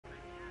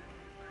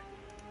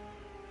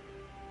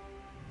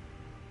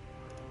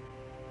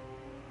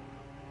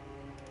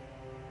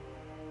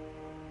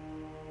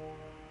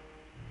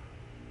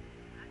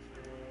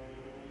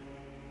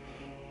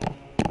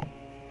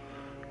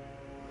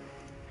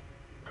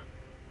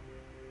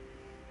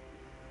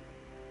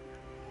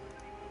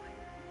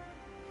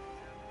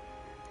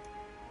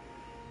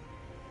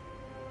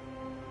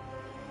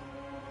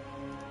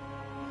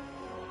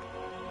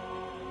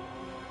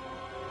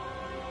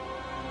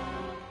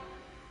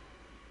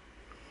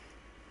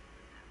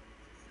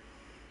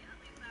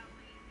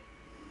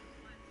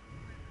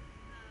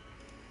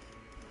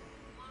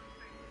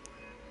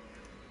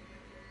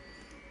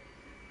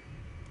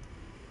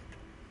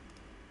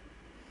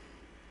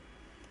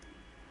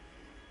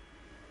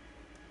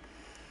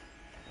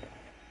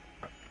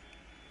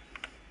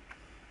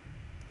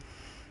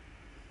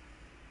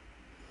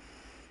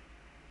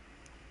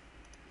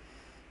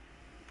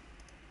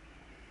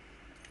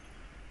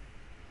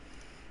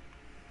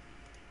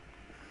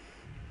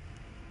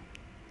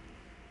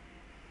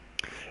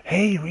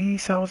Hey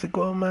Reese, how's it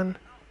going, man?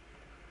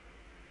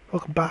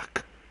 Welcome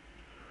back.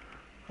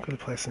 I'm gonna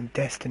play some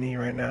Destiny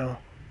right now.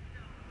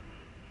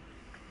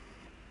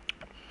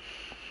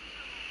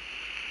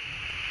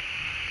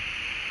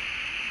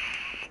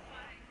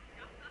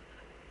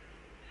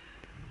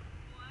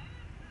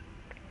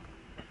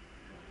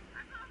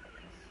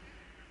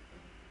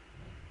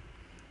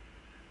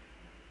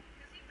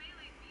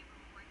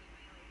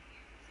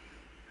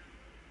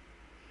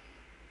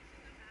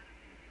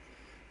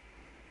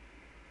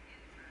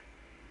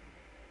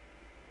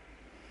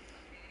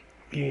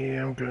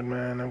 Yeah, I'm good,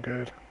 man. I'm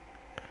good.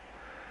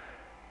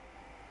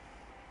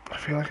 I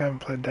feel like I haven't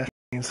played Destiny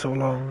in so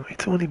long.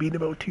 It's only been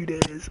about 2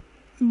 days.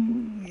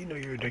 Ooh, you know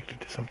you're addicted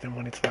to something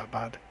when it's that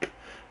bad.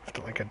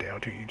 After like a day or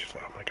two, you just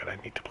like, oh my god,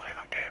 I need to play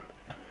that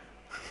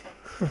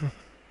game.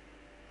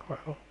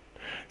 Well,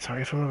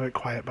 sorry if I'm a bit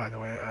quiet, by the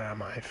way.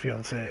 My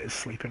fiance is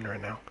sleeping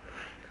right now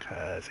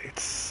because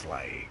it's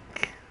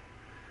like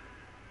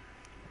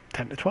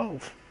 10 to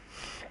 12.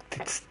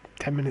 It's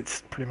 10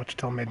 minutes pretty much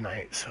till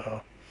midnight, so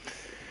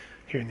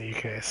here in the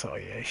UK, so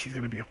yeah, she's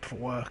gonna be up for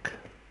work.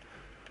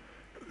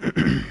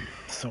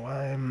 So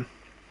I'm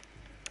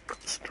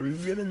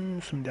streaming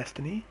some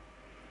Destiny,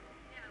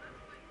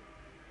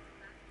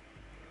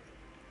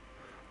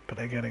 but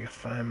I gotta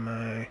find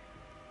my. I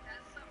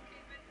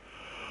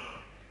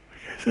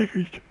guess I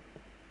could.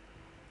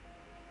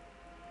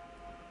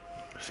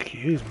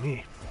 Excuse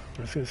me.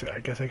 I was gonna say,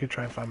 I guess I could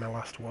try and find my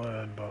last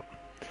word, but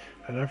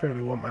I don't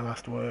really want my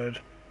last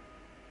word.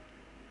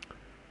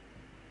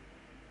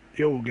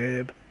 Yo,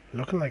 Gabe,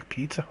 looking like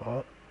Pizza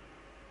Hut.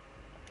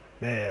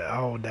 Yeah,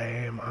 oh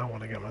damn, I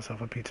want to get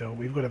myself a Pizza Hut.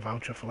 We've got a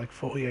voucher for like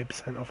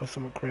 48% off or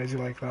something crazy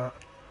like that.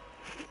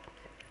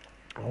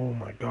 Oh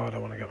my god, I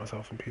want to get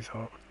myself some Pizza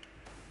Hut.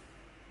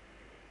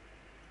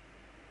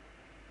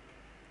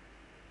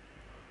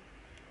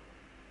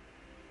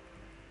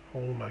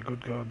 Oh my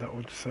good god, that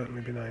would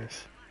certainly be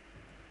nice.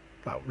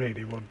 That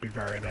really would be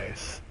very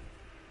nice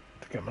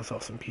to get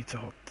myself some Pizza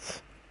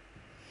Huts.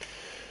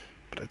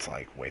 But it's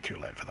like way too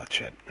late for that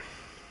shit.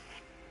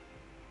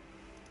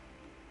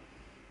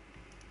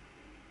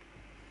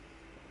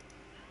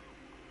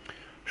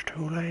 It's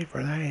too late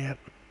for that.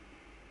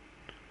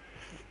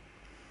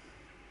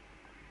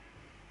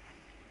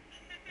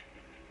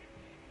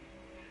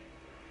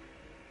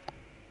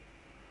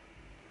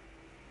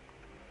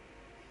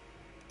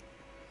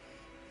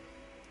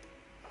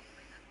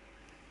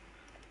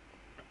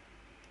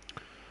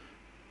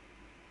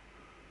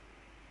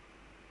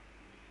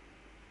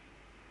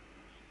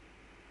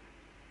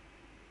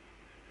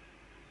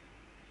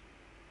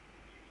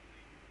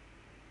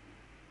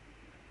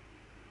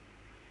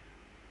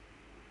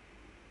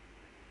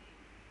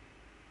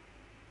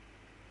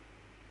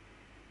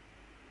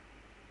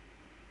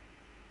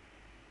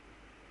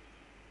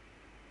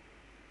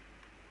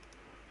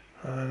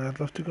 And I'd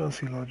love to go and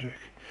see Logic.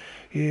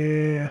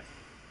 Yeah,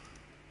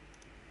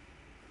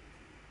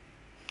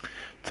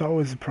 it's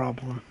always a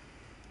problem.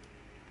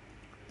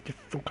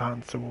 Different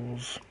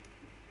consoles.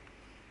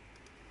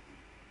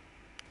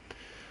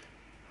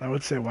 I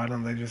would say why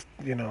don't they just,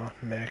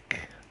 make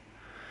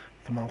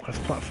the more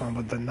cross-platform,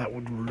 but then that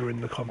would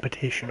ruin the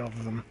competition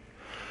of them.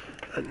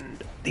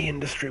 And the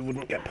industry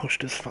wouldn't get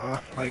pushed as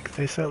far. Like,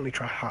 they certainly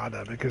try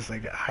harder because they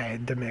get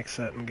hired to make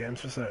certain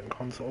games for certain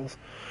consoles.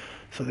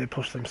 So they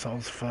push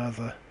themselves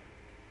further.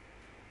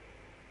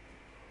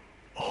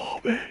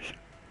 Oh, man.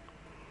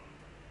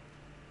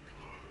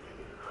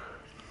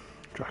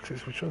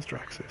 Draxis, which one's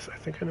Draxis? I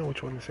think I know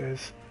which one this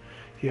is.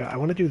 Yeah, I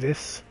want to do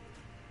this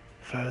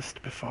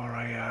first before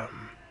I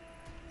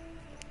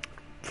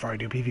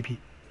do PvP.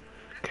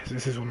 Because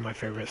this is one of my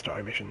favourite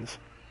story missions.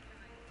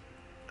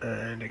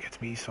 And it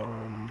gets me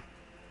some...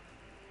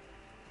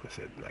 What's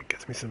it? Like,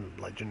 gets me some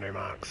legendary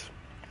marks.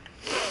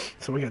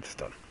 So we get this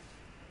done.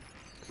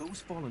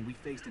 Those fallen we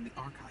faced in the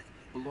archive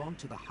belong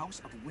to the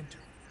House of Winter.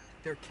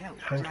 Their Kell,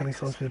 Hand canning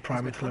source with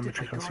primary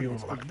telemetry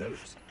consumable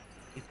active.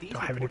 Do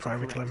I have any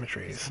primary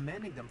telemetries?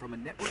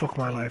 Fuck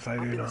my life, I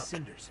do not.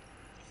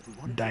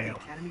 Damn.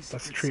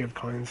 That's a tree of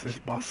coins, this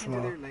boss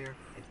though.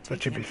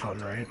 That should be fun,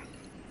 right?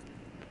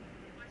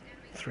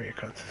 3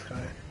 accounts this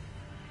guy.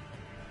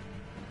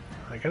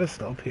 I got a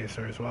snow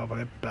piercer as well, but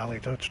I barely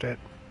touched it.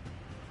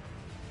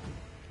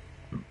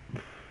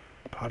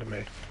 Pardon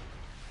me.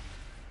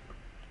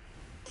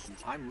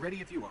 I'm ready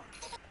if you are.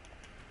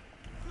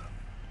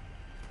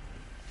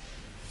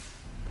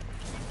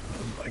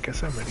 I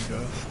guess I'm ready,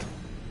 Ghost.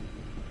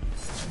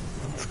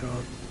 Let's go.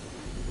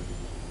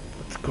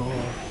 Let's go.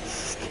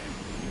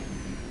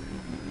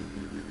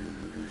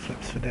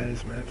 Flips for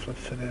days, mate.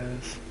 Flips for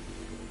days.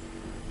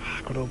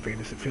 Good old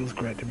Venus. It feels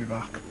great to be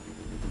back.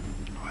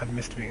 Oh, I've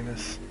missed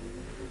Venus.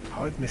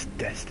 Oh, I've missed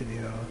Destiny,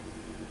 though.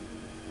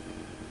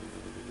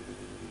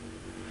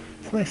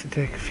 It's nice to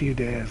take a few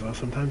days, or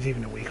sometimes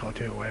even a week or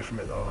two away from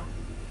it, though.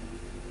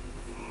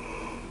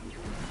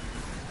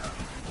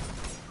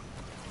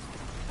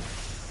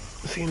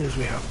 Seeing as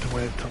we have to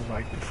wait till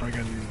like the friggin',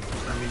 I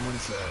mean, what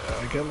is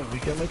it? We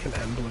get like an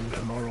emblem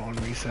tomorrow on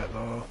reset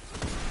though.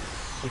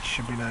 which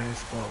should be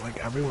nice, but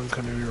like everyone's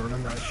gonna be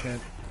running that shit.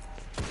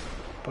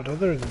 But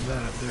other than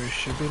that, there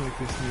should be like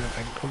this new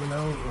event coming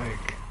out,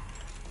 like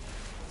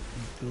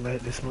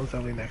late this month,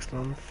 early next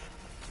month.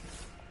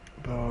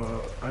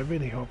 But I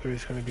really hope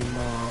there's gonna be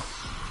more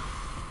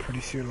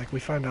pretty soon. Like we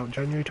find out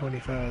January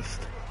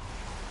 21st,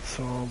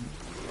 so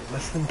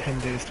less than 10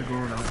 days to go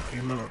now,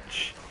 pretty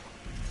much.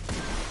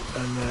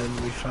 And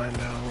then we find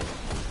out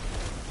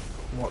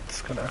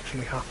what's gonna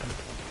actually happen.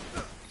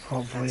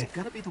 Hopefully. That's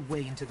gotta be the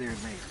way into their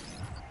lair.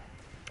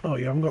 Oh,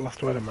 you haven't got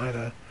Last Word of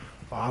either.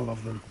 Oh, I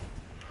love them.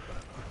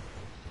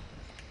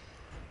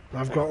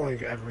 I've got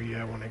like every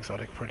year one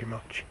exotic pretty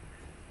much.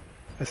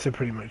 I say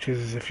pretty much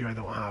as if I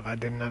don't have. I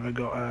never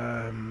got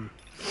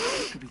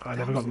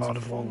Lord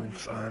of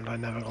Wolves and I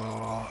never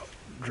got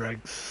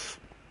Dreg's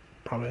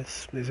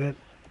Promise, is it?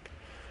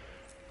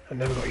 I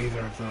never got either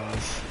of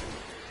those.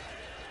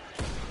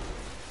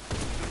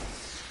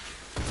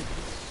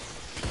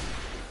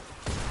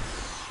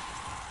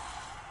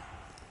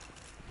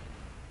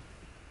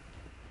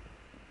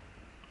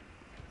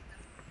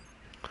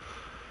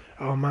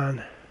 Oh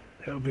man,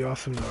 it'll be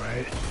awesome though,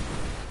 right?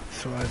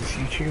 So this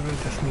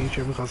YouTuber, Destiny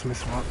YouTuber calls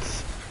Miss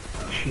Watts.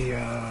 She's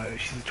a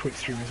Twitch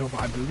streamer as well,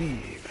 but I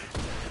believe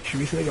she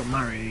recently got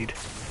married,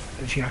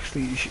 and she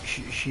actually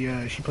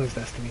she plays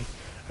Destiny,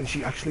 and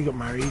she actually got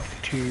married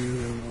to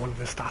one of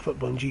the staff at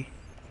Bungie.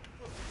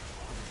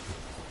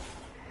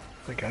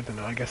 Like I don't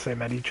know, I guess they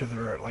met each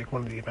other at like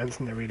one of the events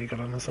and they really got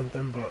on or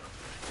something. But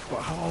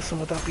how awesome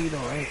would that be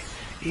though, right?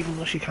 Even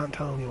though she can't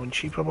tell anyone,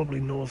 she probably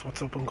knows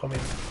what's up and coming.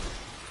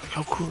 Like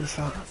how cool is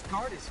that?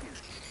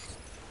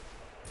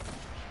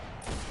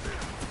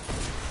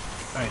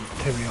 I mean,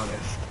 to be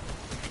honest,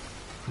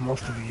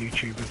 most of the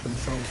YouTubers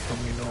themselves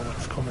probably know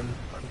what's coming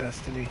on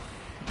Destiny.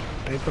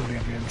 They probably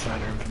have the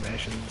insider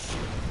information.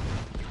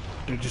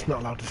 They're just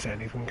not allowed to say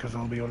anything because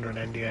they'll be under an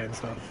NDA and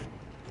stuff.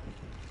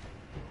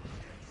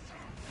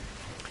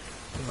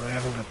 No, I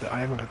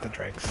haven't got the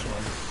Drake's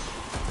one.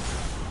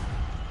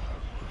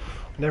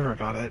 Never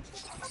got it.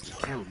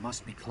 Hell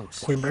must be close.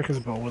 Queenbreaker's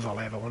bow was all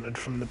I ever wanted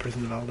from the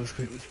Prison of Elders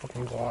because it was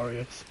fucking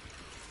glorious.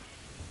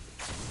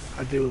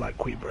 I do like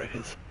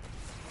Queenbreakers.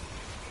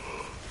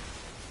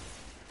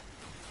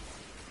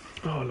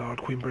 Oh lord,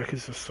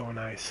 Queenbreakers are so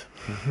nice.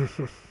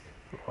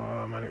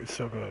 Oh man, it was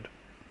so good.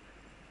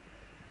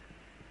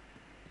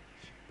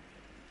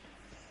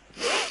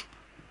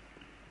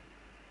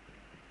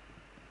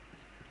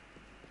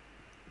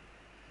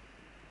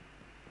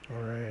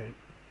 Alright.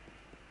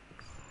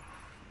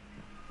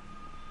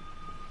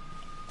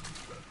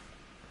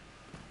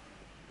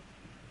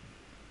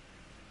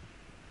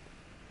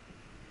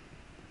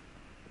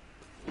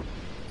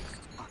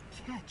 A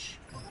catch.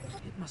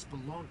 It must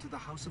belong to the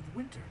House of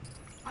Winter.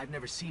 I've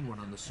never seen one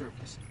on the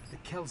surface. The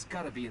Kell's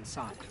gotta be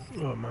inside.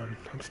 Oh man,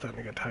 I'm starting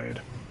to get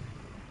tired.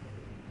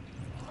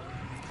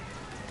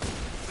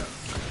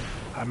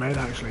 I might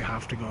actually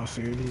have to go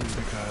soon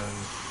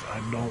because I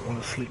don't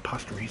want to sleep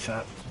past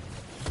reset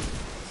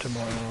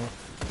tomorrow.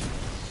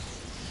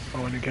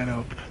 I want to get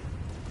up,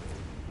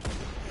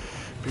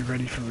 be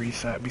ready for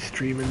reset, be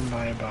streaming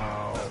by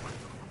about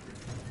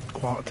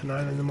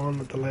 9:15 in the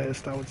morning at the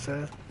latest, I would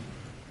say.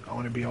 I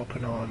want to be up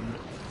and on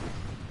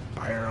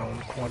by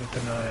around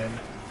 9:15,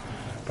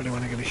 but I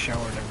want to get a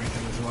shower and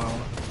everything as well.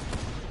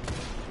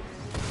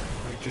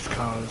 Like just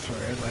cause,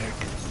 right? Like,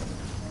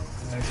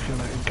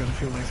 gotta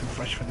feel nice and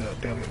fresh for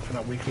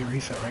that weekly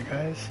reset, right,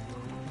 guys?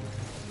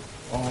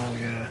 Oh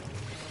yeah,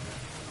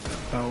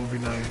 that would be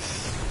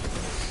nice.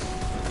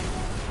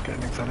 Get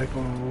an exotic,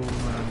 oh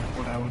man,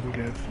 what I wouldn't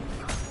give.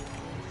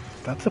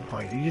 That's a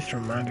point. You just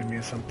reminded me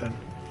of something.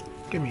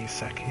 Give me a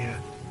sec here.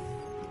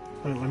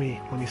 Let me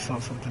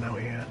sort something out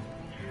here.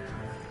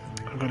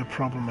 I've got a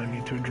problem I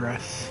need to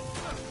address.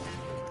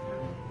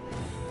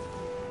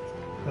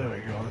 There we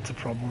go, that's a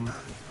problem.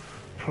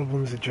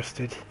 Problems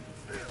adjusted.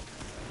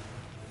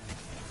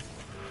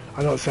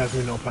 I know it serves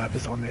me no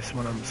purpose on this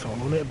when I'm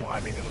soloing it, but I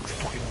mean it looks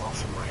fucking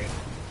awesome, right?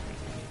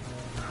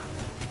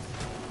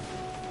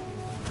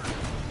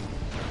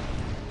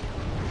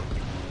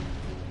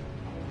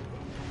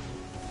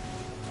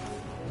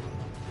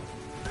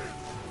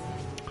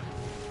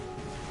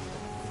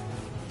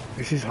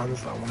 This is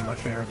hands down one of my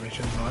favourite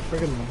missions. I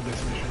freaking love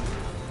this mission.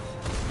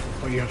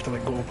 Where you have to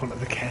like go up onto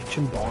the ketch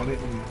and board it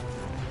and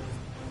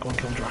go and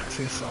kill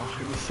Draxus. Oh,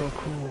 it was so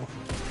cool.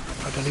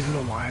 I don't even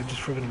know why, I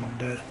just freaking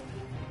loved it.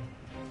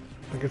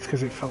 I think it's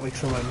because it felt like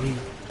something new.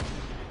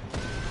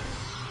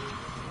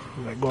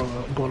 Like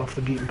going off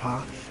the beaten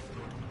path.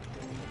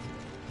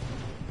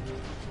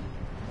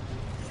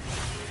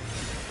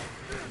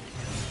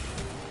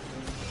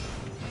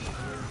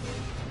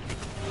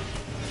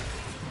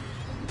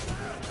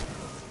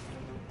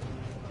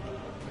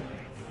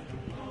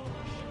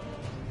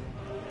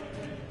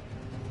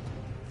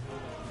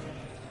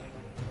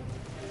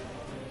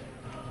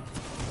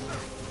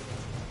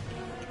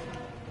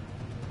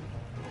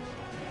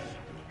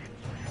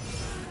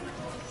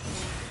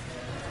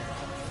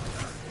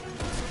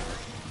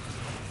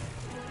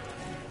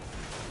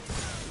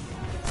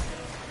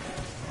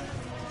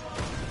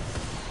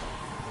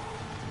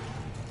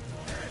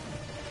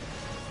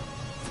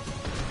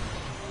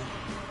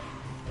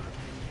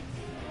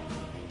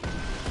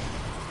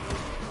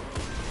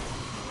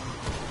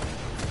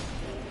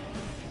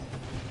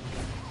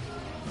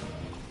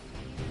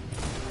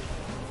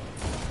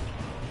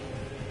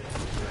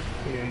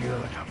 Yeah, you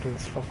know the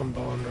captain's fucking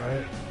born,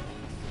 right?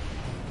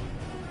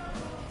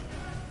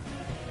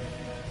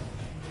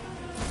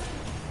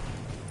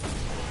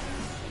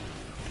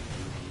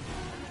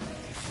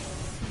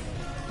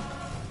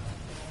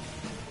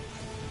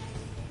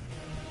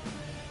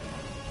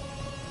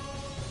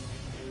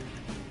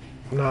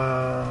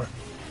 Nah.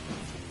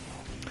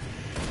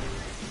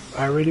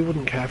 I really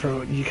wouldn't care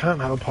for it. You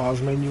can't have a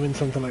pause menu in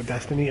something like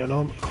Destiny.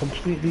 An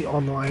completely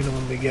online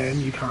only game,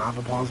 you can't have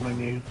a pause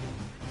menu.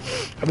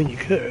 I mean, you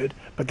could,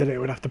 but then it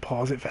would have to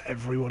pause it for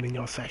everyone in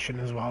your session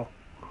as well.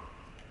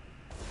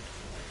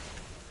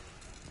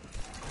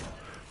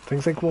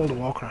 Things like World of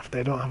Warcraft,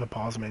 they don't have a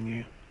pause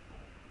menu.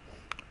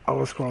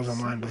 Elder Scrolls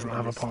Online doesn't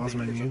have a pause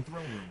menu.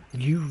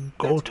 You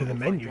go to the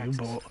menu,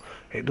 but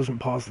it doesn't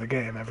pause the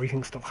game.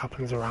 Everything still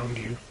happens around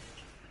you.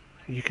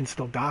 You can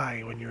still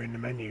die when you're in the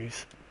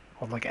menus,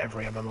 on like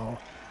every MMO.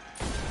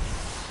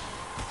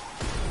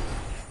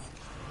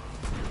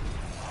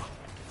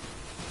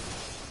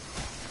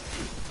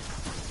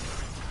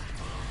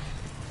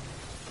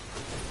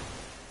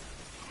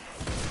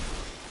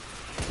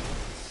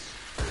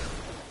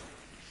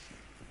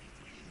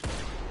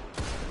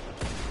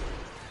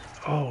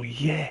 Oh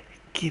yeah,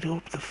 get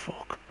up the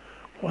fuck.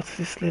 What's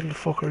this little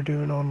fucker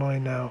doing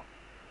online now?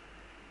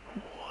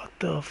 What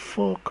the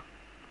fuck?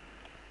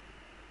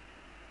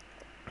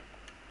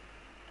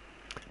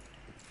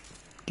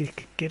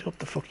 Get up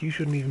the fuck, you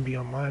shouldn't even be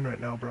online right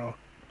now, bro.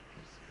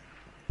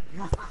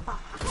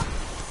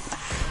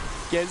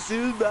 Guess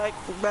who's back.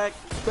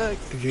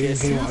 Did you even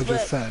hear what I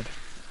just said?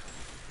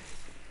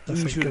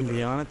 You shouldn't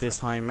be on it this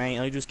time, mate.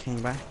 I just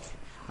came back.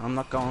 I'm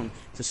not going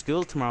to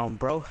school tomorrow,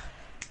 bro.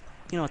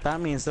 You know what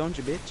that means, don't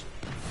you, bitch?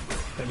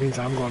 That means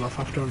I'm going off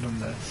after I've done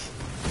this.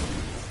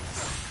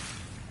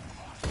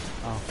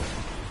 Oh,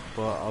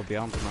 but I'll be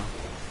on tomorrow.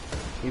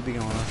 You'll be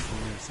going off.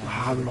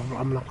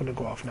 I'm not going to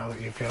go off now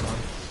that you've come on.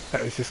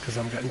 That was just because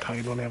I'm getting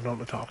tired when I have no one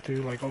to talk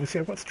to. Like, obviously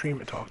I've got Stream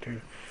to talk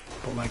to,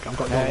 but like, I've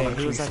got no one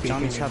actually speaking.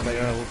 Johnny chat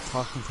that I was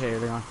talking to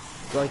earlier on?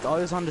 Like, I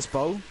was on this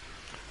boat.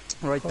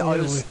 Right,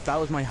 that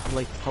was my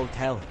like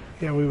hotel.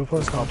 Yeah, we were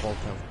playing hotel.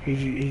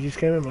 He just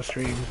came in my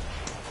stream,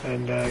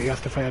 and he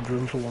asked if I had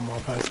room for one more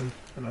person,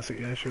 and I said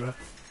yeah, sure.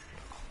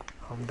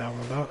 I'm down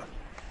with that.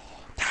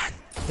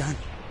 Done.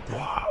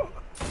 Wow.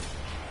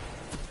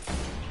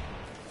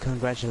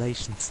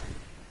 Congratulations.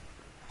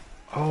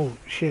 Oh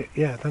shit!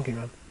 Yeah, thank you,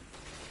 man.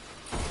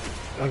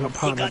 I got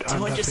partnered.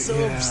 Yeah,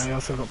 I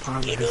also got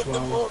partnered as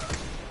well.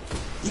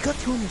 You got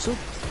 200 subs.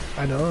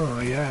 I know.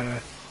 Yeah.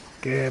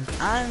 Gabe.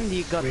 And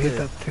you got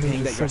the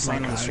thing that you're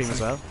signing on the stream as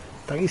well.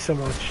 Thank you so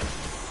much.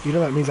 You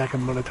know that means I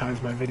can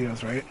monetize my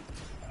videos, right?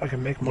 I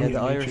can make money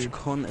on YouTube. Yeah, the Irish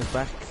cunt is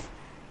back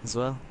as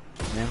well.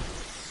 Yeah.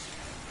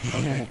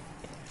 Okay.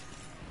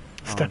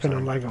 Stepping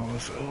on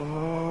Legos.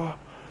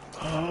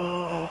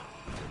 Oh.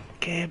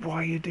 Gabe,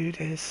 why you do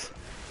this?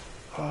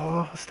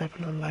 Oh,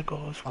 stepping on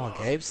Legos. Oh,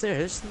 Gabe's there,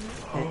 isn't he?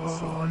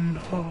 Oh,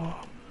 no.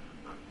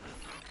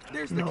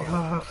 There's the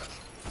no.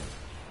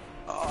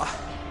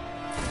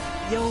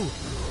 Yo,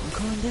 I'm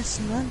calling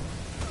Destiny, man.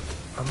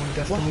 I'm on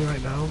Destiny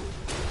right now.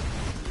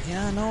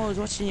 Yeah, I know, I was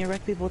watching you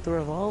wreck people with the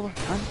revolver,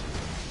 man.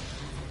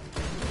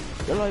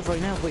 You're live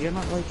right now, but you're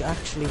not, like,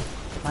 actually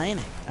playing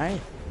it, are you?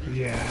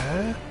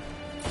 Yeah.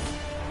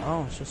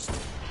 Oh, it's just...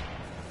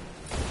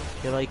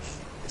 You're, like,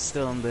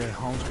 still on the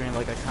home screen,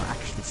 like, I can't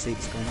actually see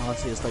the screen. All I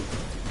see is, like...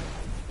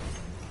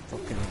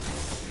 Fucking...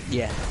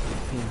 Yeah.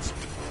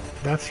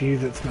 That's you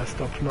that's messed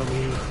up, not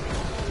me.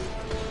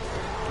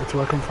 It's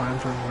working fine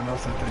for everyone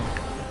else, I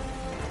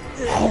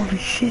think. Holy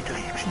shit, I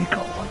actually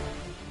got one.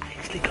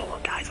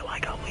 Guys. Oh my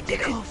god, we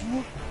did it.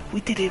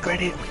 We did it,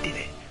 Reddit.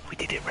 We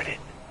did it, Reddit.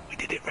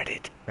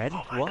 Reddit?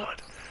 Oh my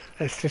god.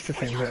 It's just a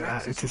thing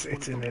that, it's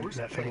an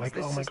internet thing, like,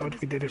 oh my god,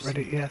 we did it,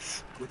 Reddit,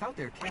 yes. We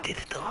did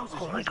it though,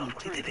 oh my god,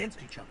 we did it.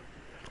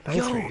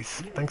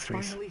 Thanks,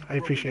 Reese. I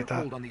appreciate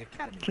that.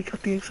 We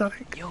got the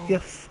exotic.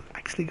 Yes,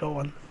 actually go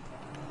on.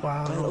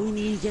 Wow. Well, we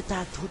need to get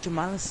that touch of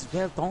malice as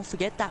well, don't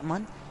forget that,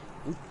 man.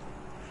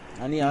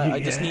 I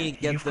just need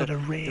to get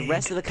the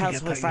rest of the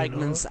calcifer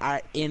fragments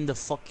are in the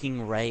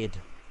fucking raid.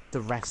 The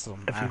rest of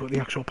them Have you got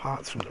the actual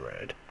parts from the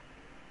raid?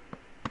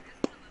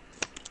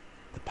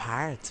 The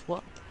parts?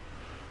 What?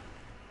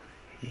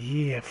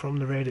 Yeah, from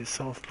the raid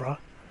itself, bro.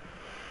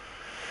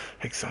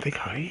 Exotic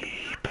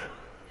hype.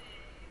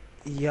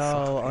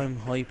 Yo, I'm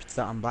hyped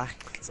that I'm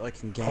back, so I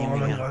can game again. Oh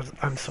my god,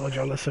 I'm so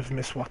jealous of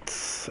Miss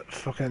Watt's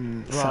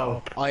fucking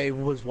setup. I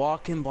was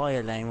walking by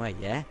a laneway,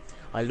 yeah?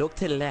 I look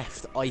to the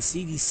left, I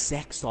see these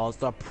sex dolls.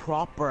 They're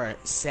proper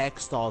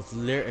sex dolls,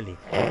 literally.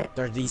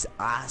 They're these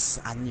ass,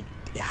 and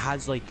it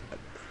has like...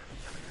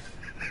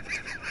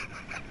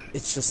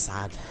 It's just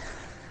sad.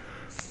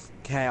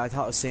 Okay, I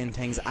thought I was seeing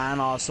things,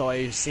 and also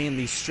I was seeing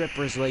these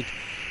strippers, like,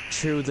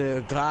 through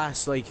the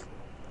glass, like,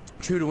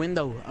 through the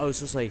window. I was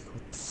just like,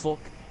 what the fuck?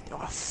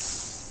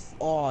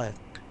 Oh.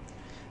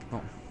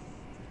 No.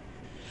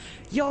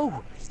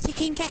 Yo, you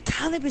can get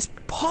cannabis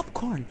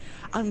popcorn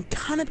and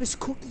cannabis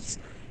cookies.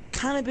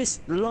 Cannabis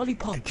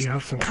lollipops. Did you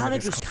have some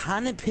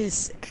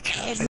cannabis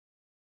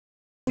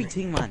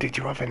everything, man. Did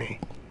you have any?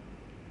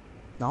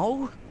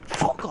 No,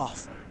 fuck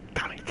off.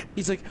 Damn it.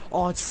 He's like,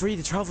 oh, it's free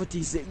to travel with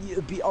these.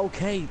 It'll be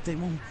okay. They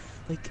won't.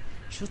 Like,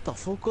 shut the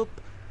fuck up.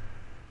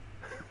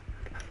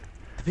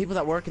 The people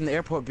that work in the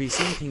airport be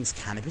seeing things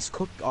cannabis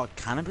cooked or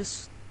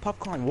cannabis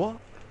popcorn. What?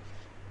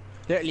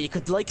 Literally, you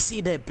could like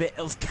see the bit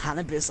of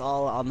cannabis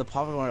all on the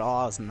popcorn.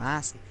 Oh, it's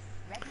nasty.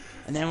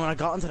 And then when I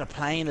got into the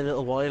plane a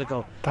little while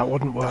ago, That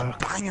wouldn't work.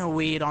 banger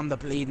weed on the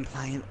bleeding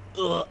plane.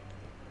 Ugh.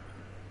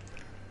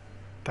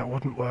 That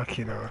wouldn't work,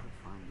 you know.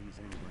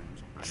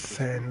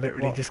 Saying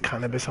literally What? just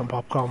cannabis on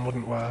popcorn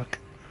wouldn't work.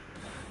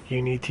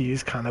 You need to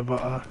use can of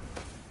butter.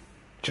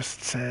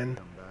 Just saying.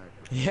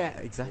 Yeah,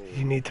 exactly.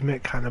 You need to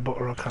make can of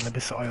butter or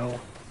cannabis oil.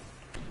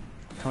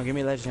 Come on, give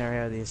me a legendary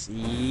out of this.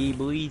 Yee,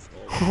 boys.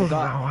 Oh,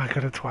 now I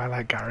got a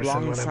Twilight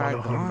Garrison when I'm on a Alongside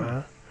hunt, gone.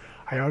 man.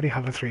 I already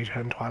have a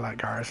 310 Twilight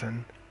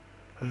Garrison.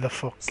 The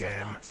fuck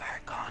game. Far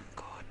gone,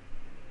 good.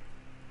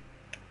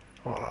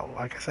 Well,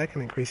 like I said, I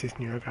can increase his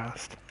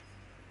Neurogast.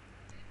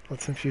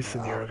 Let's infuse the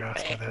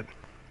Neurogast with it.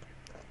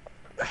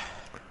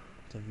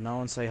 Did no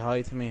one say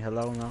hi to me?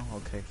 Hello, no?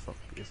 Okay, fuck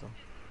yourself.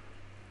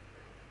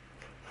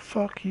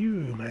 Fuck you,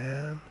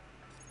 man.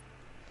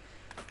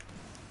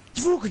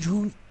 Fucking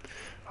June.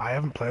 I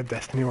haven't played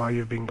Destiny while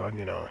you've been gone,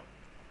 you know.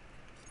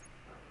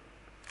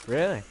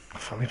 Really?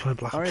 I've only played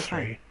Black Alright, Ops 3.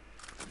 fine.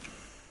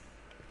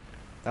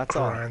 That's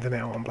all. Grinding it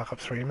out on Black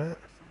Ops 3, mate.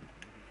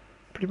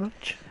 Pretty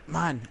much.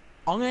 Man,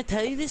 I'm gonna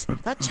tell you this.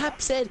 That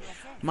chap said,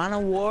 Man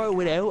of War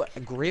without a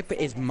grip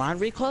is man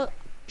recoil.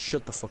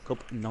 Shut the fuck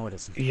up. No, it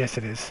isn't. Yes,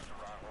 it is.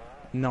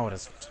 No, it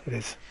isn't. It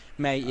is.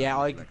 Mate, yeah,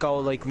 I go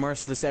like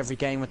merciless every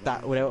game with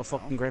that without a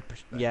fucking grip.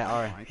 Yeah,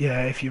 alright.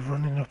 Yeah, if you're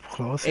running up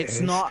close, it It's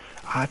is. not.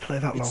 I play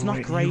that long It's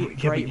not range.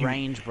 great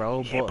range,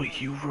 bro. Yeah, But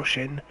but you rush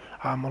in.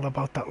 I'm all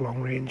about that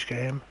long range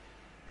game.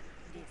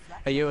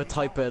 are you a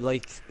type of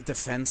like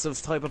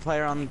defensive type of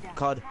player on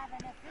COD?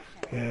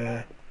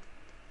 Yeah.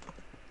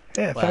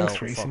 Yeah, Well,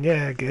 thanks, Reason.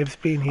 Yeah, Gabe's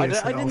been here I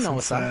didn't know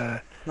since,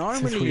 that.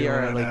 Normally we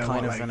you're were, like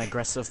kind what, of an like-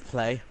 aggressive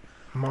play.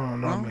 more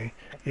normally.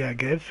 Yeah,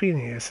 Gabe's been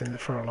here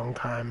for a long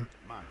time.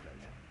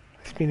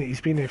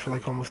 He's been here for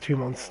like almost 2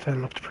 months,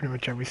 turning up to pretty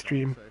much every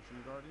stream.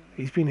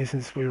 He's been here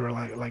since we were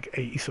like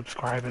 80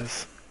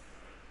 subscribers.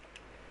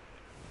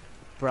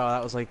 Bro,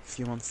 that was like a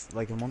few months,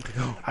 like a month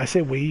ago. I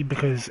say we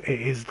because it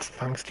is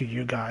thanks to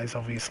you guys,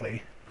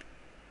 obviously.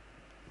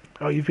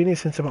 Oh, you've been here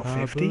since about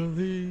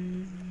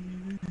 50?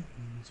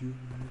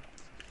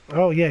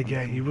 Oh, yeah,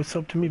 you were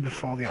sub to me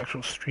before the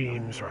actual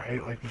streams,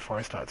 right? Like before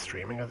I started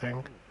streaming, I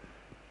think.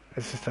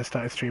 It's just I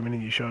started streaming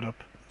and you showed up.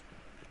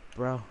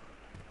 Bro.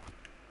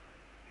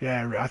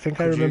 Yeah, I think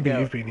I Could you remember go-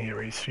 you've been here,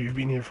 Reese. You've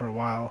been here for a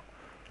while.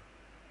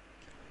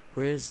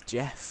 Where's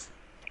Jeff?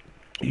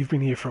 You've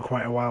been here for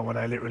quite a while when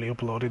I literally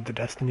uploaded the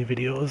Destiny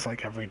videos,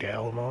 like every day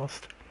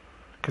almost.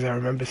 Because I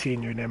remember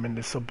seeing your name in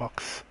the sub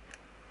box.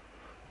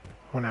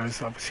 When I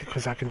was, obviously,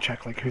 because I can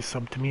check like who's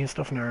subbed to me and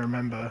stuff, and I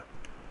remember,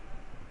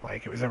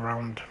 like, it was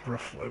around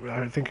roughly,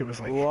 I think it was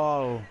like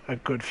Whoa. a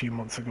good few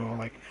months ago,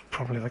 like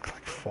probably like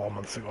 4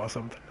 months ago or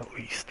something at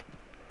least.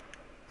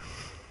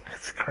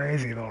 It's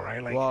crazy though,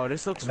 right? Like Whoa,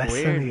 this looks less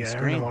weird than on a the year and I'm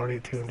screen. already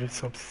 200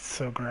 subs. It's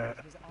so great.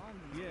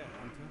 Yeah,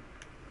 Hunter.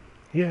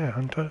 Yeah,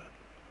 Hunter.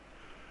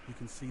 You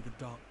can see the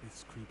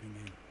darkness creeping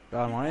in.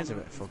 God, mine is a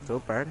bit fucked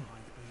up, Barty.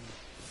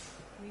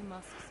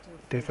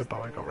 David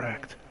Bowie got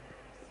wrecked.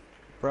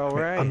 Bro,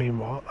 where are I you? mean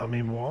what? I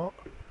mean what?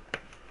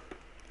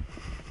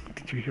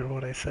 Did you hear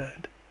what I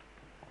said?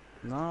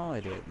 No, I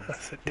didn't. I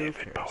said Who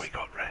David cares? Bowie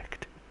got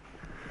wrecked.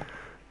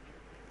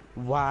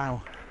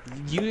 Wow.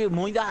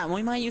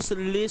 My man used to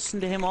listen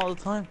to him all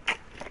the time.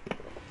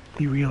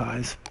 You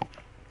realise,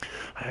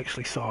 I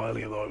actually saw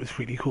earlier though, it was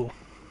really cool.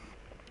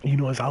 You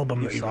know his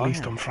album You that he saw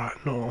released him? on Friday?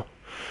 No.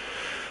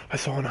 I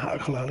saw an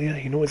article earlier,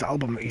 you know his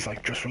album that he's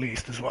like just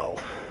released as well?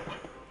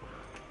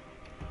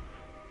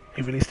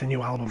 He released a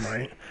new album,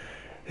 right?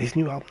 His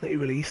new album that he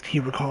released, he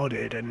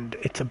recorded, and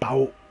it's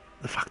about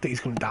the fact that he's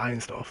going to die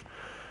and stuff.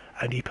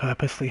 And he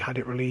purposely had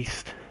it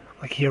released.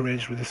 Like, he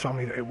arranged with his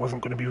family that it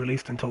wasn't going to be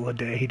released until the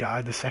day he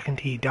died. The second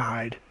he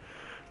died,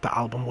 the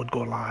album would go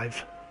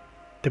live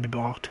to be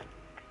bought.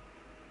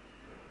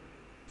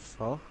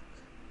 Fuck.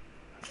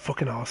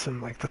 Fucking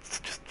awesome. Like, that's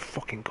just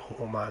fucking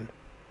cool, man.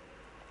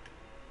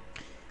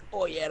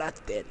 Oh yeah, that's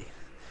deadly.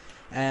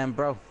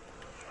 Bro,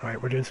 Right,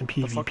 we're doing some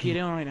PvP. what the fuck are you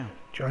doing right now?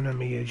 Join on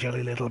me, you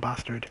jelly little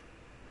bastard.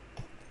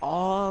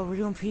 Oh, we're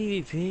doing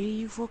PvP?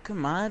 You fucking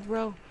mad,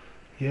 bro?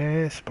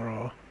 Yes,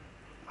 bro.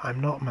 I'm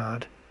not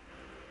mad.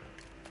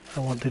 I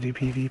want to do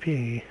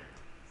PvP.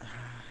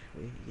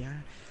 Yeah.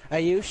 Are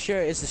you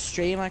sure? Is the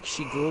stream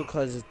actually good?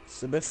 Cause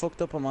it's a bit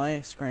fucked up on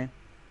my screen.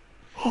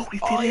 Oh, we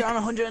did Oh, it! you're on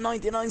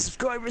 199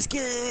 subscribers,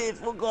 kid!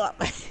 Fuck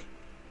off!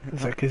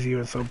 Is that because you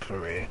were sub for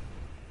me?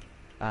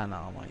 Ah, no,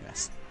 I'm only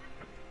messing.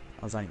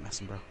 I was only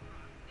messing, bro.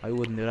 I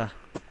wouldn't do that.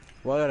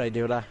 Why would I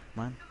do that,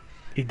 man?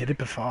 You did it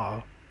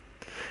before.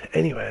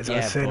 Anyway, as I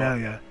was Yeah, saying but-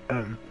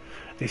 earlier,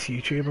 this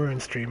YouTuber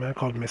and streamer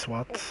called Miss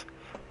Watts,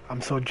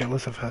 I'm so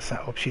jealous of her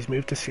setup. She's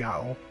moved to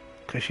Seattle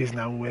because she's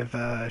now with,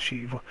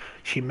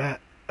 she met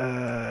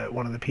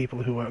one of the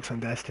people who works on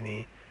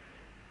Destiny,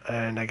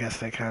 and I guess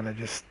they kind of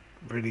just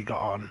really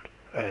got on,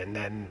 and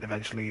then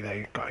eventually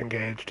they got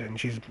engaged, and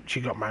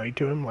she got married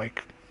to him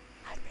like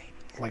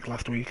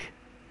last week.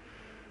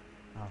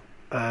 Oh.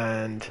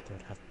 And They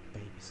would have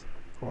babies.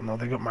 well, no,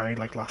 they got married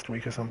like last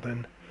week or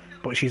something.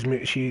 But she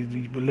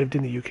lived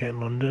in the UK in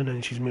London,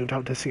 and she's moved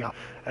out to Seattle,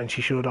 and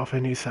she showed off her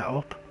new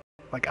setup,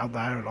 like out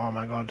there, and oh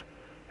my god,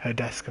 her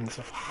desk and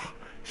stuff.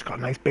 She's got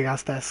a nice big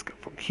ass desk,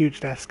 huge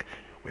desk,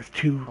 with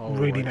two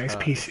really nice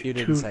pieces. If you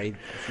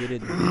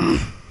didn't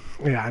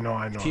Yeah, I know.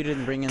 if you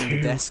didn't bring in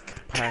the desk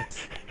part.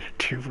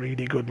 Two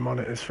really good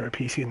monitors for a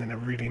PC, and then a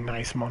really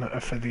nice monitor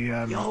for the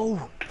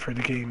for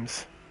the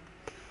games.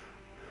 Do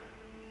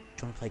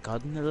you want to play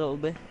Godden a little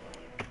bit?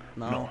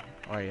 No.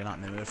 Or you're not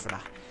in the mood for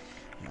that?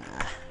 Nah.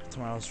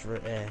 Tomorrow's for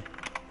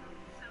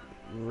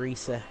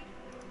Risa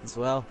as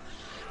well.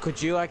 Could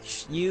you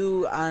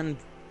and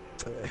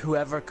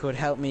whoever could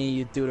help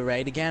me do the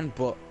raid again,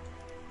 but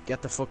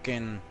get the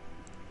fucking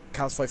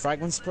calcify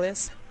fragments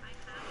place?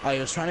 I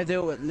was trying to do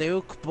it with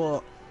Luke,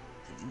 but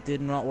it did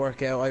not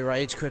work out. I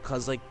rage quit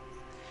because like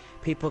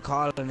people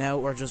calling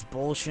out were just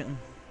bullshitting.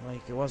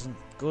 Like it wasn't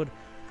good.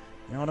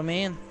 You know what I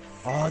mean?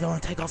 Oh, I don't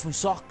want to take off my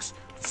socks.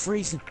 I'm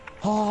freezing.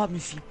 Oh, my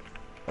feet.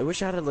 I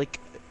wish I had like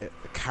a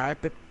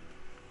carpet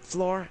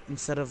floor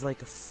instead of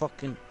like a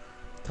fucking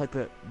type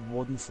of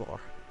wooden floor.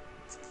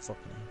 It's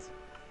fucking nice.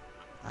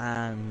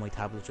 And my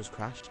tablet just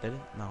crashed, did it?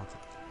 No, it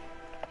didn't.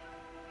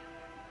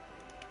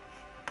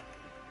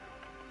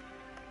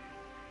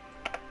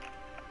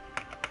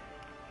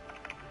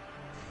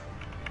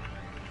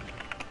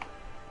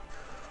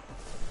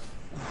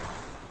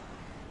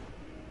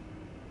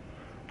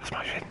 That's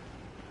my shit.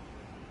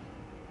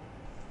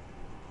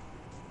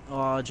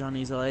 Oh,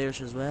 Johnny's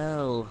Irish as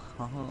well.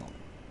 Oh.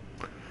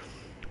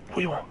 What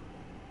do you want?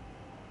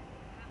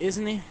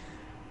 Isn't he?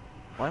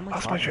 Why am I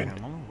That's my talking shit.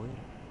 to him?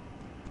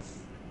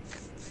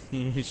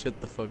 You shut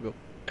the fuck up.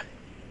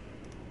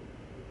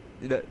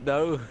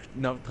 No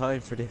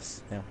time for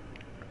this now.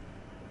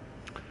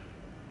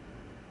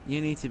 You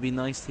need to be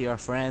nice to your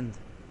friend.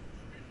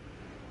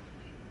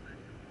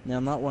 Now,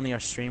 not one of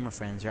your streamer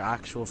friends, your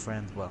actual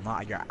friend. Well,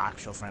 not your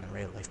actual friend in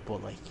real life,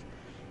 but like,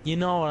 you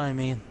know what I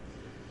mean.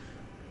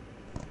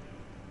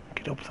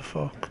 Get up the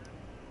fuck.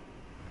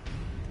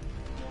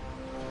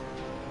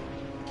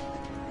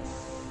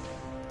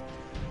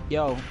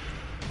 Yo.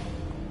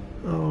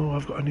 Oh,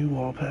 I've got a new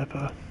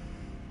wallpaper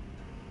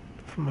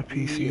for my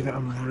PC that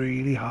I'm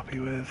really happy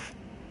with.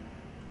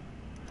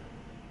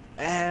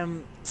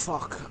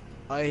 Fuck.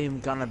 I'm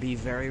gonna be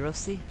very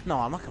rusty. No,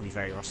 I'm not gonna be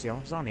very rusty. I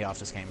was only off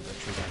this game for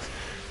 3 days.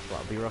 But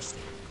I'll be rusty.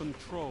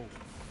 Control.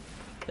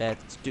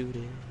 Let's do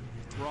this.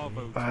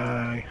 Bravo.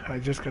 I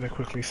just gotta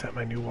quickly set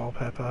my new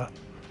wallpaper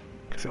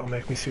because it'll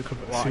make me super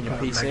On your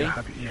PC? mega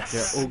happy.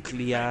 Yes. Your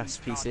ugly ass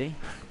PC. Do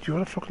you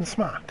want to fucking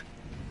smack?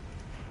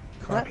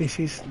 My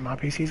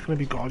PC's gonna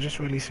be gorgeous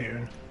really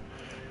soon.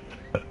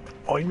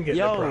 I'm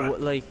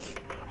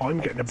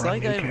getting a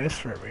brand new case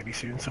for it really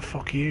soon. So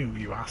fuck you,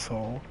 you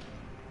asshole.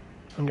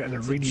 I'm getting a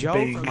really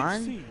big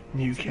man.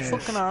 new case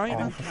fucking alright, all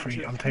man. for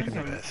free. I'm taking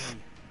the piss.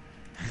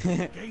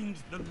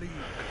 Gains the lead.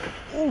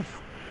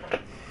 Oof.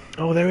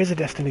 Oh, there is a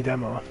Destiny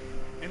demo.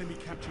 Enemy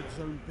captured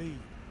zone B.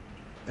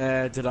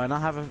 Did I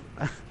not have a...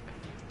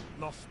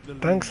 Lost the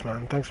lead. Thanks,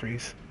 man. Thanks,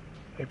 Reese.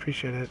 I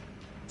appreciate it.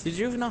 Did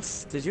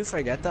you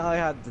forget that I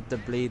had the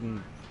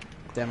bleeding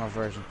demo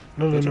version?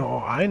 No.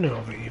 I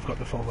know that you've got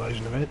the full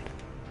version of it.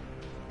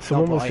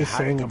 Someone but was I just had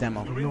saying. the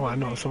demo. No, I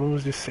know. Someone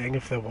was just saying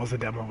if there was a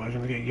demo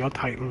version. Your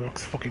Titan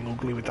looks fucking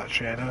ugly with that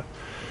shader.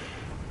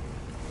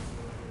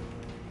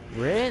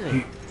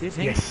 Really? Do you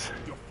think? Yes.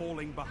 You're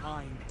falling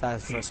behind.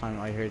 That's the first time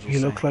I heard you You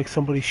say. look like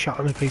somebody shot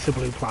on a piece of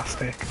blue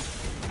plastic.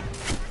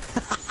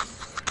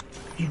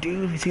 You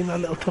do. Have you seen that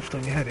little tuft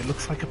on your head? It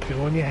looks like a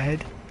poo on your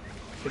head.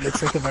 It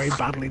looks like a very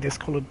badly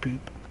discoloured poop.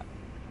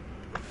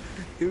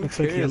 Looks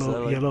like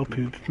yellow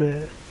poop,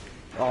 mate.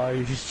 Oh,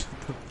 you shut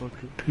the fuck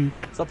up. Poop.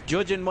 Stop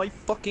judging my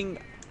fucking...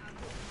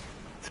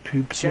 It's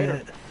poop, Shader.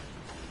 mate.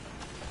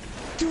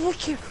 Dude, look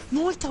here!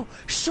 Naito!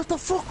 Shut the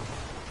fuck up!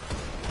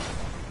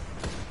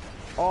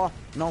 Oh,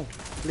 no.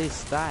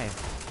 Please, die.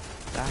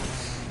 Die.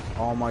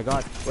 Oh my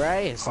god. Where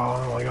are you?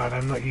 Oh my god,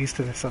 I'm not used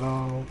to this at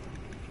all.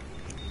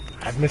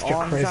 I've missed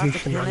your crazy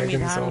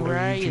shenanigans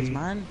already.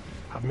 Man.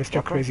 I've missed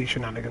your crazy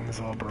shenanigans,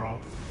 bro.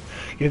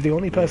 You're the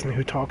only person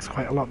who talks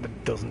quite a lot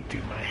that doesn't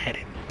do my head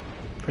in,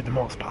 for the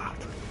most part.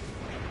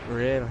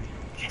 Really?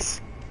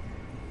 Yes.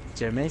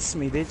 Did you miss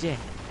me, did you?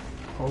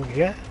 Oh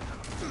yeah?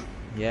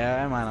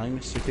 Yeah, man, I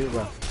missed you too,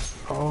 bro.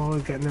 Oh,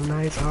 getting them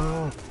nice.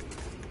 Oh.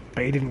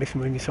 But you didn't miss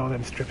me when you saw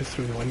them strippers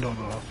through the window,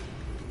 though.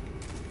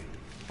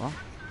 What?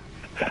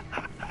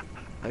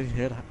 I didn't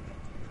hear that.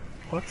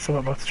 What?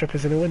 Something about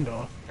strippers in the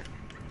window?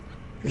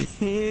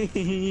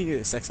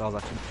 Sex dolls,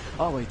 actually.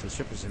 Oh, wait, there's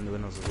strippers in the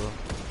windows as well,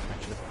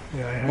 actually.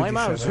 Yeah, I heard My you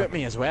man say was that. with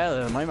me as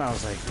well, and my man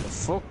was like, the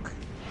fuck?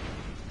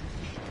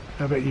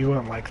 I bet you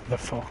weren't like, the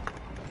fuck.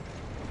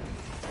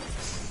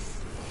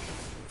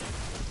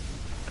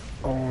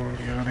 Oh,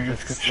 you're gonna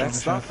get Let's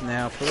stop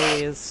now,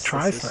 please.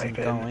 Try this isn't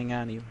sniping. going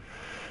anywhere.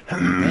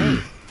 Hey,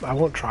 I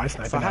won't try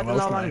sniping. If I had will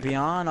low rank snipe.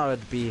 beyond, I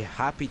would be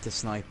happy to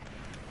snipe.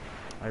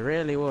 I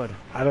really would.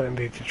 I don't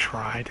need to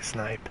try to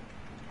snipe.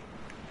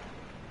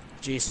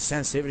 Jeez, the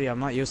sensitivity, I'm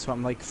not used to it.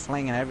 I'm like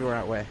flinging everywhere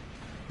that way.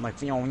 I'm like,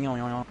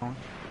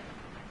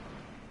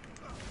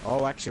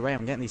 oh, actually, wait,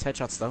 I'm getting these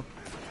headshots though.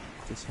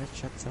 These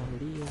headshots are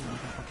real.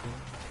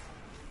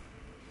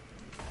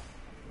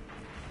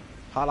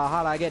 Holla,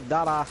 holla, get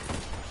dada.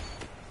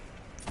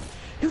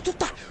 You did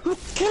that!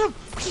 Kill him!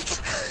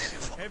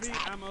 Heavy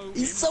ammo.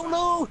 He's so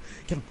low!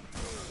 Get him!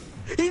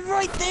 He's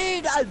right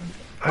there, Dad!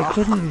 I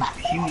couldn't.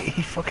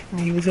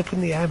 He was up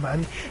in the air,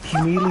 man. He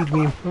mealeed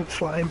me and went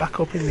flying back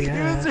up in the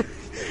air.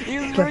 He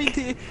was Like, right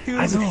there. He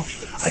was I know.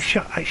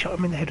 I shot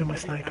him in the head with my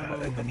sniper,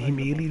 and then he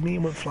mealeed me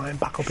and went flying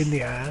back up in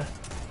the air.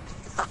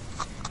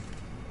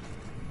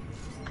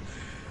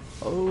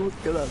 Oh,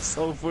 God, that's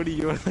so funny.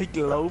 You were like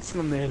loafing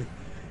him there.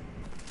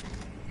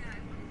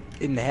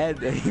 In the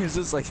head, and he was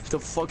just like, what the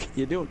fuck are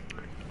you doing?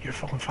 You're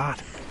fucking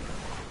fat.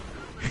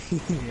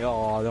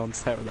 Oh, don't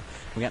say that.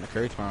 We're getting a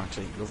curry tomorrow,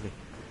 actually. Lovely.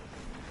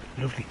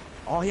 Lovely.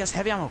 Oh, he has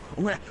heavy ammo.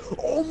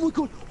 Oh my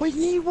god, I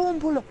need one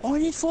bullet. I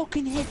need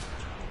fucking hit.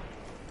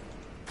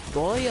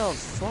 Guy of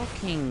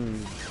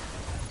fucking...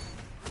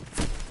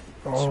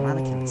 Oh,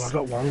 Mannequins. I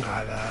got one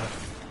guy there.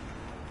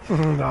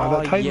 No,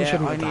 that Titan yeah,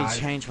 shouldn't I have need died. to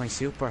change my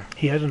super.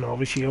 He had an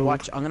overshield.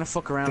 Watch, I'm gonna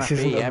fuck around This at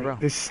B, isn't yeah, bro.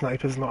 this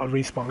sniper's not a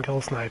respawn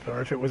kill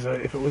sniper. If it was a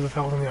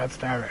 1,000 yards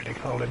there, I'd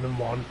have killed him in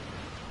one.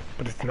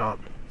 But it's not.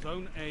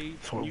 Zone A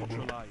So it wouldn't.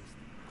 neutralized.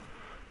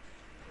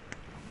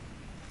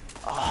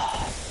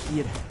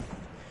 Shit.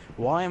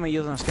 Why am I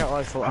using a scout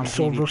rifle I'm on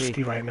so PvP?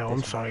 rusty right now.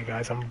 I'm sorry,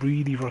 guys. I'm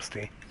really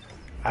rusty.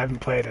 I haven't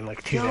played in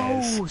like 2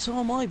 days. Yo, so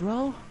am I,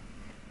 bro.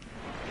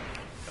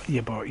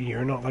 Yeah, but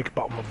you're not like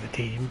bottom of the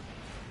team.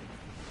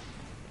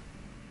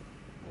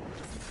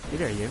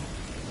 Either are you.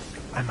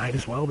 I might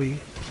as well be.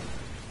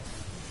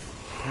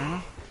 Huh?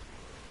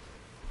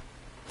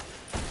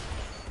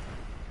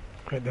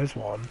 Great, there's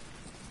one.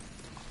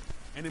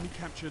 Enemy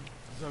captured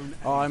zone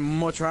A. Oh, I'm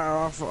much better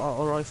off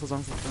all rifles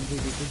on PvP.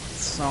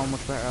 It's so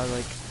much better,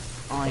 like,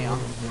 I am.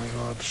 Oh my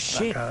god.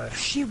 Shit, That guy.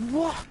 shit,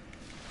 what?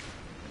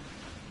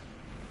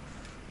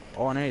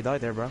 Oh, I nearly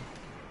died there, bro.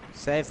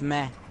 Save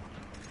me.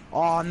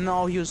 Oh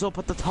no, he was up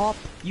at the top.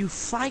 You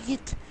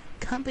faggot.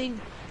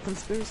 Camping.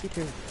 Conspiracy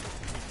theory.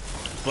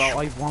 Bro,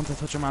 I want to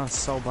touch him out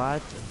so bad.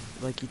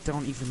 Like, you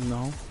don't even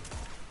know.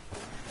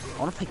 I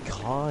want to play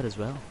COD as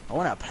well. I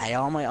want to play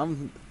all my...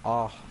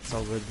 oh,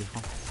 so good.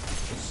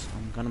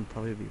 I'm gonna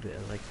probably be a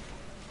bit like...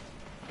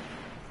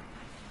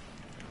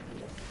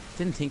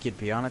 Didn't think you'd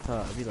be on it.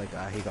 I'd be like,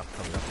 he got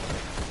probably got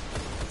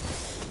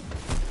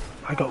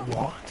I got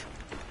what?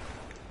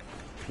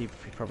 he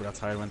probably got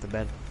tired and went to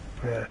bed.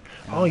 Yeah.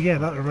 Oh yeah,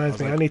 that reminds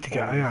me. like, I need to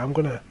get. oh. Yeah, I'm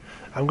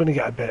gonna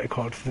get a beta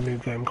code for the new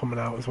game coming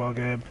out as well,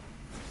 Gabe.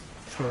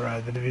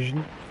 For the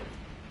Division.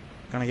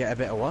 Gonna get a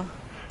bit of what?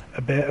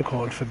 A beta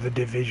code for the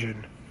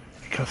Division.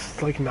 It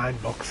costs like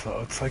 $9 though.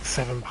 It's like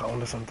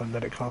 £7 or something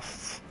that it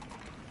costs.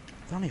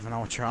 I don't even know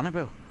what you're on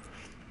about.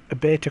 A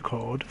beta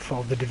code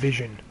for the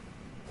Division.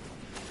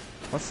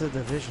 What's the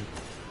division?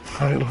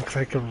 And it looks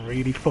like a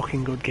really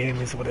fucking good game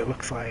is what it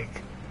looks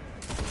like.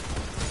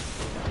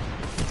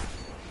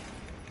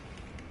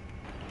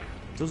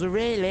 Does it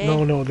really?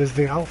 No, there's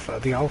the alpha.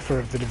 The alpha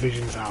of the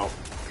Division's out.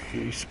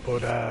 Yes,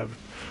 but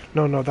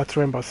no, that's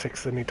Rainbow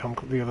Six,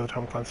 the other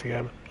Tom Clancy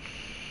game.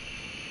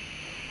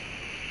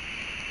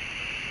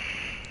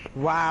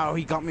 Wow,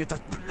 he got me with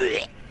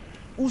that.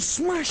 Oh,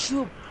 smash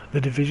up! The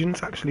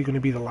Division's actually going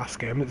to be the last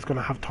game that's going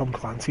to have Tom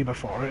Clancy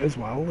before it as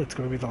well. It's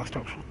going to be the last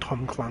actual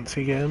Tom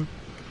Clancy game.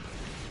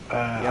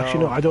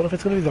 Actually, no, I don't know if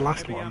it's going to be the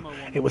last one.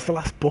 It was the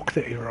last book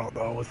that he wrote,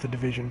 though, was The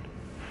Division.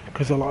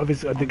 Because a lot of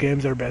his the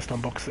games are based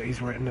on books that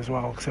he's written as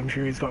well. Because I'm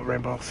sure he's got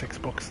Rainbow Six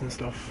books and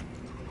stuff.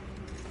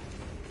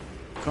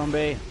 Come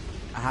B.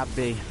 I have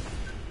B.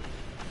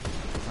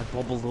 I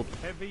bubbled up.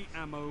 Heavy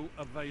ammo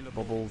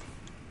available. Bubbled.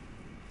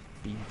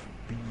 Beep,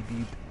 beep,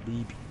 beep,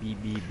 beep,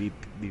 beep, beep, beep,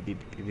 beep, beep,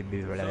 beep,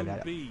 beep, blah, blah, Zone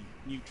blah. B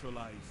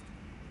neutralized.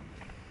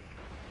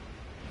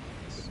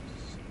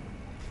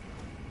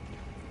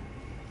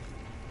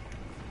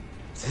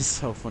 This is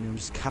so funny. I'm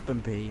just capping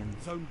B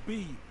and. Zone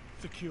B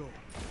secure.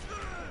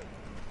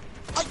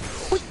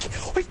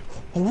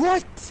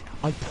 What?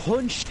 I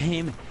punched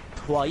him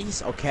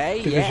twice,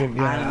 okay? Division,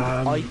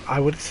 yeah. and I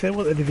would say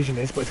what the Division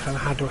is, but it's kind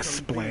of hard to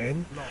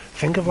explain.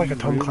 Think of like a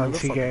Tom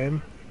Clancy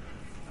game,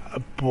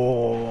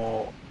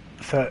 but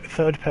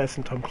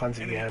third-person Tom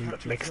Clancy game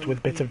mixed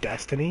with bits of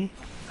Destiny,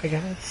 I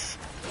guess,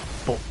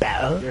 but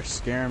better. You're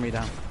scaring me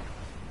down.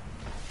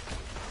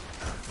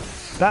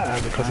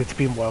 Better because it's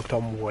been worked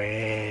on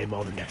way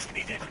more than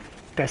Destiny did.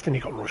 Destiny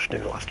got rushed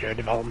in the last year of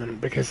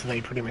development because they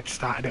pretty much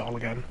started it all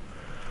again.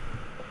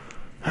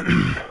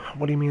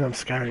 What do you mean I'm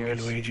scaring you,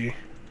 Luigi?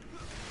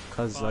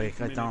 Cause like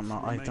I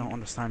don't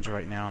understand you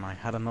right now, and I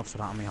had enough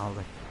of that on me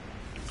holiday.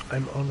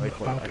 I'm on Like,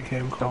 what, about I the game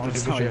don't called The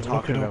understand what Division. you're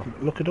Look it talking up.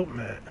 about. Look it up,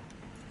 mate.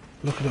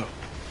 Look it up.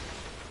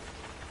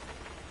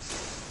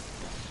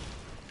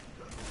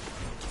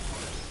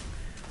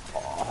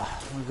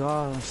 Oh my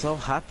god, I'm so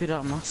happy that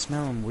I'm not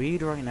smelling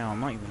weed right now. I'm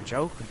not even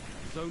joking.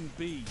 Zone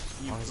B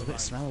Oh, there's a bit of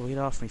neutralized. smell of weed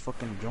off me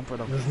fucking jumper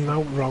though. There's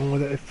no wrong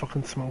with it. It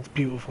fucking smells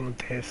beautiful and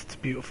tastes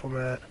beautiful,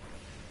 mate.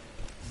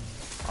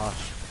 Oh,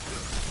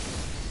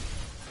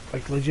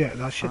 Like legit,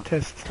 that shit Huh?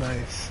 tastes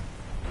nice.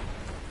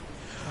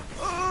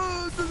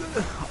 I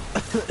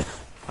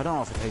don't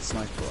know if it tastes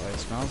nice, but it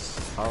smells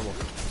horrible,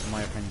 in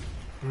my opinion.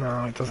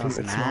 No, it doesn't.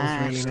 Smells It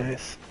smells really nasty.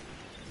 nice.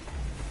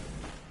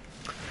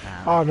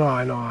 Nah. Oh no,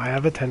 I know. I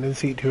have a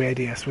tendency to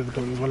ADS with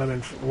guns when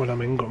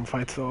I'm in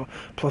gunfights. So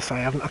plus, I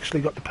haven't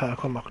actually got the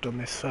perk unlocked on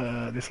this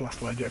this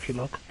last wedge. If you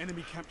look,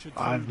 Enemy captured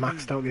I've zone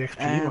maxed B. out the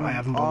XP, but I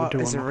haven't bothered to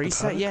is it unlock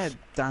reset the yet?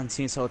 perks. Dan,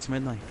 seeing so it's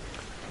midnight.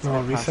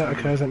 No, It's past reset midnight.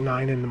 occurs at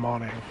 9 in the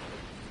morning.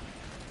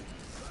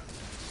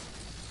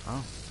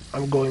 Oh.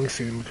 I'm going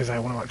soon because I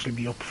want to actually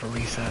be up for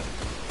reset.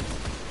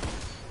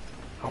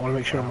 I want to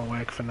make sure I'm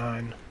awake for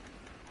 9.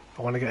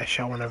 I want to get a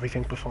shower and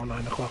everything before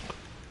 9 o'clock,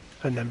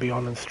 and then be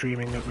on and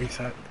streaming at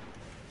reset.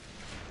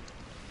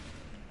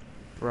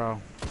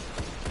 Bro.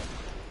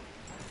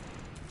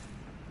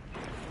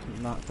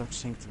 Don't you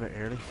think it's a bit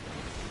early?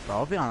 Bro,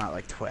 I'll be on at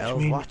like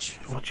 12, watch.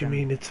 What do you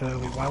mean it's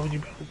early? Why would you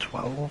be on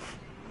 12?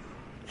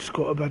 Just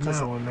go to bed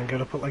now and then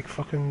get up at like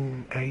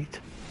fucking 8.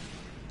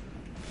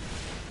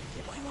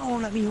 Yeah, why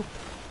won't let me up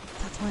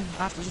that time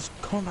after just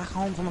coming back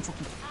home from a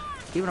fucking...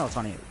 Even though it's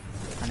only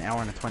an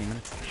hour and 20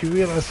 minutes. You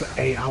realise that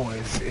 8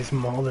 hours is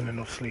more than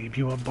enough sleep.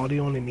 Your body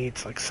only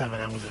needs like 7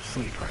 hours of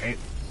sleep, right?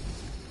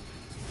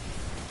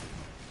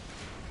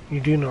 You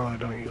do know that,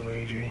 don't you,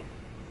 Luigi?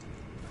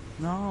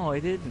 No, I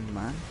didn't,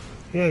 man.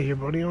 Yeah, your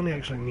body only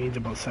actually needs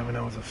about 7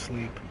 hours of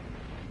sleep.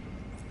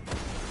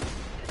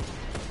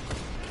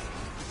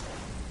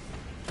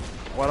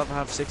 What if I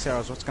have 6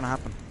 hours? What's gonna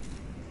happen?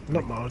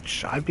 Not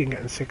much. I've been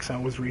getting 6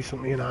 hours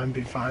recently and I've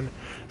been fine.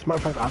 As a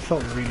matter of fact, I've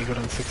felt really good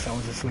on 6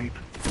 hours of sleep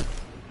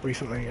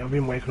recently. I've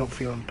been waking up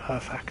feeling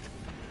perfect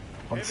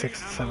on 6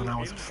 to 7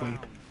 hours of sleep.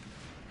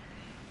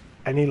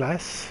 Any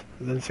less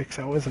than 6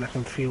 hours and I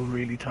can feel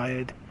really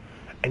tired.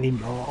 Any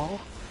more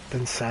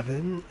than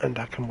 7 and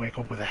I can wake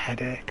up with a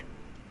headache.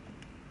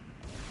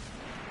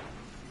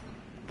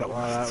 That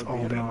lasts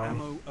all day long.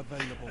 Ammo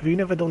available. Have you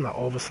never done that?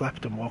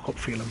 Overslept and woke up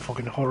feeling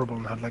fucking horrible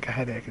and had like a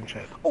headache and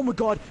shit? Oh my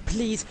god,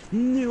 please,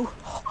 no.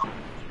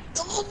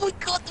 Oh my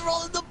god, they're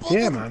all in the bubble.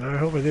 Yeah, man, I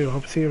hope I do. I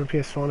hope to see you on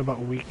PS4 in about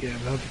a week, yeah,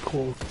 that'd be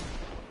cool.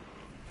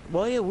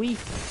 Why a week?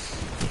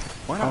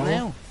 Why not Oh.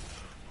 now?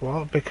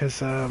 Well, because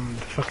the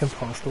fucking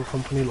postal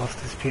company lost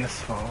his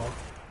PS4.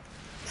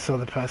 So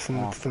the person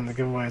that's done the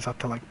giveaways had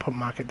to like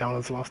mark it down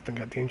as lost and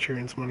get the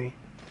insurance money.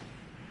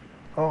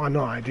 Oh, I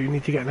know, I do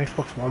need to get an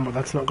Xbox One, but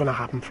that's not going to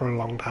happen for a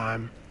long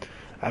time.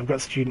 I've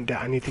got student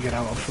debt I need to get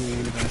out of from the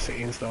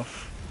university and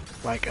stuff.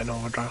 Like an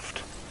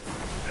overdraft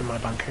in my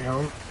bank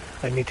account.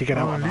 I need to get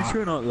out of that.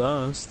 you're not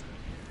lost.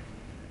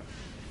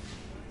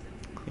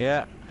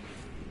 Yeah.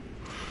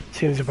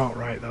 Seems about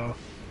right though.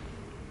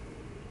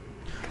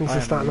 Things I are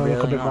am starting to look a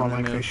really bit more on the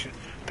like they move. should.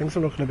 Things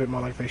are looking a bit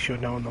more like they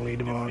should now on the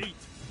leaderboard. Defeat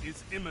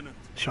is imminent.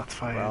 Shots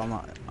fired.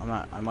 Well,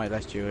 I might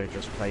let you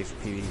just play for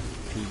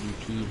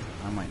PvP.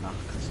 I might not,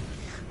 because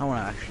I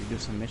want to actually do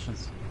some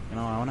missions. You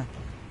know, I want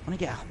to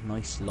get a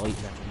nice light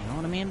level. You know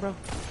what I mean, bro?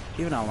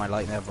 Even though my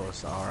light level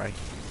is alright.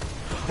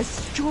 I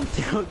jumped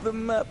out the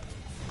map.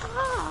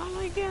 Oh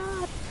my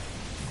god.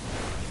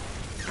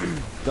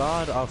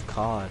 God of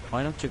COD.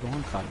 Why don't you go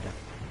on COD then?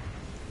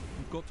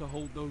 You've got to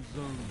hold those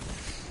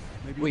zones.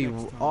 Maybe We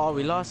next time. oh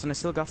we lost and I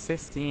still got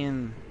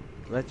 15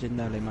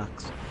 legendary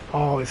max.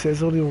 Oh, it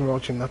says only one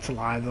watching. That's a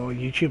lie though.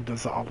 YouTube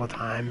does that all the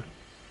time.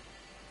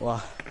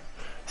 What?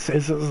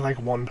 Says there's like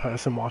one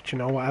person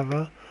watching or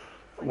whatever,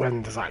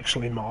 when there's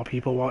actually more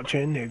people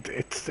watching.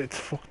 It's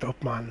fucked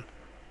up, man.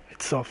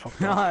 It's so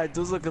fucked up. No, it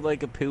does look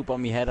like a poop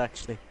on my head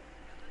actually.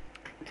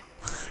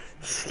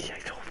 See, I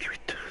told you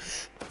it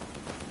does.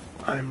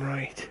 I'm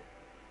right.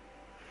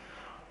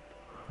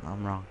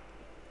 I'm wrong.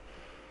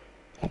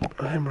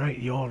 I'm right,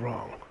 you're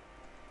wrong.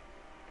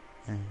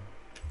 Yeah.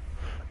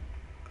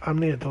 I'm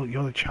the adult,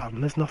 you're the child,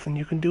 and there's nothing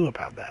you can do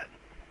about that.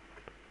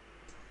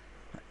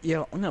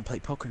 Yeah, I'm gonna play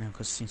poker now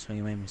because it seems like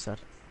you made me sad.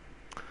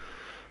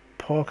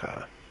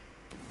 Poker?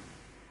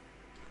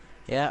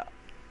 Yeah,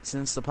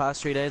 since the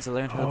past 3 days I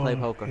learned how to play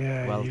poker.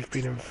 Yeah, well, you've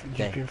been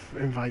day.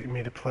 inviting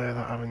me to play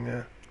that, haven't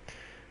you?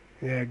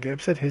 Yeah, Gabe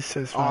said his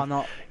says 5. Oh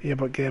no, Yeah,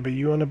 but Gabe, are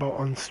you on about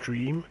on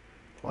stream?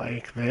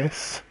 Like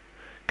this?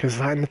 Because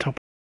that in the top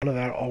corner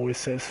there always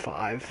says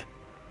 5.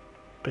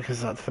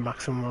 Because that's the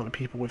maximum amount of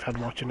people we've had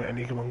watching at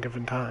any one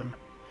given time.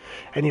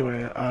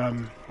 Anyway,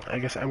 I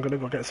guess I'm gonna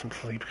go get some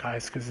sleep,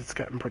 guys, because it's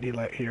getting pretty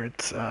late here.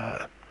 It's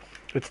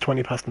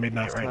 20 past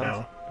midnight right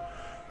now.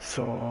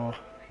 So,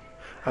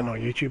 I know,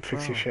 YouTube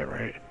fix your shit,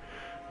 right?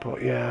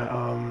 But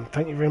yeah,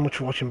 thank you very much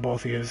for watching,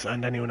 both of yous,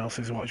 and anyone else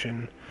who's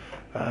watching.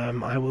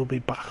 I will be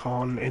back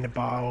on in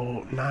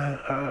about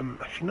 9,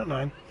 actually not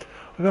 9,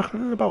 I'll be back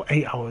on in about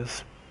 8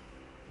 hours.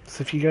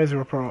 So if you guys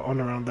are up or on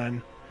around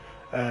then,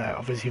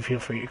 obviously feel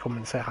free to come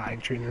and say hi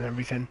and tune in and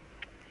everything.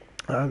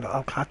 And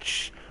I'll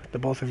catch the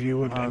both of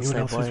you and anyone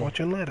else who's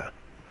watching later.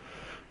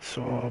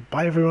 So,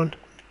 bye everyone.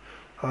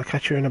 I'll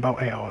catch you in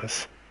about 8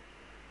 hours.